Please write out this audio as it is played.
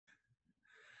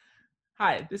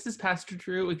Hi, this is Pastor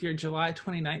Drew with your July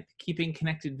 29th Keeping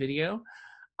Connected video.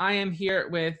 I am here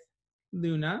with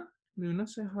Luna. Luna,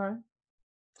 say hi.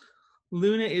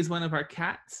 Luna is one of our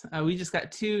cats. We just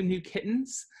got two new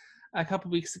kittens a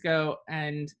couple weeks ago,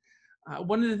 and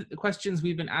one of the questions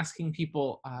we've been asking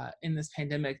people in this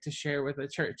pandemic to share with the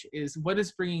church is, what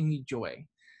is bringing you joy?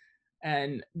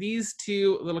 And these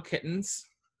two little kittens,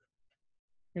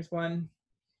 here's one.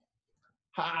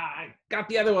 Hi, got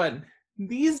the other one.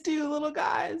 These two little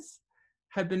guys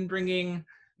have been bringing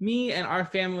me and our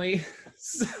family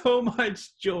so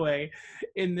much joy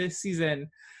in this season.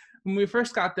 When we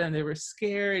first got them, they were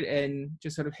scared and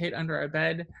just sort of hid under our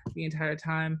bed the entire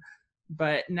time.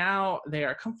 But now they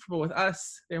are comfortable with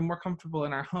us. They're more comfortable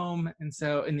in our home. And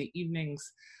so in the evenings,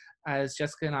 as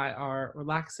Jessica and I are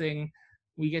relaxing,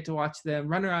 we get to watch them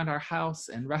run around our house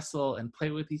and wrestle and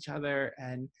play with each other.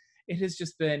 And it has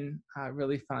just been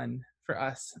really fun for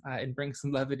us and bring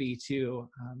some levity to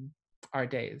our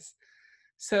days.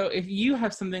 So if you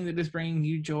have something that is bringing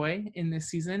you joy in this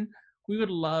season, we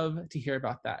would love to hear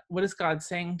about that. What is God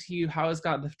saying to you? How is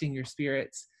God lifting your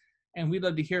spirits? And we'd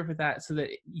love to hear about that so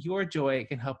that your joy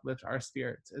can help lift our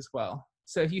spirits as well.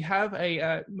 So if you have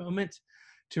a moment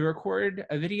to record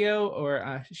a video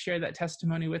or share that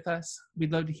testimony with us,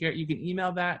 we'd love to hear it. You can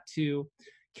email that to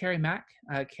Carrie Mack,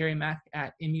 Carrie Mack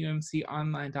at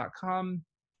mumconline.com,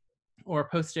 or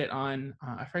post it on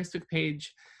a Facebook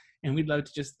page. And we'd love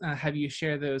to just have you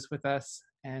share those with us.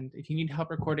 And if you need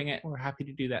help recording it, we're happy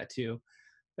to do that too.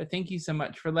 But thank you so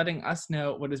much for letting us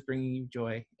know what is bringing you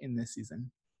joy in this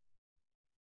season.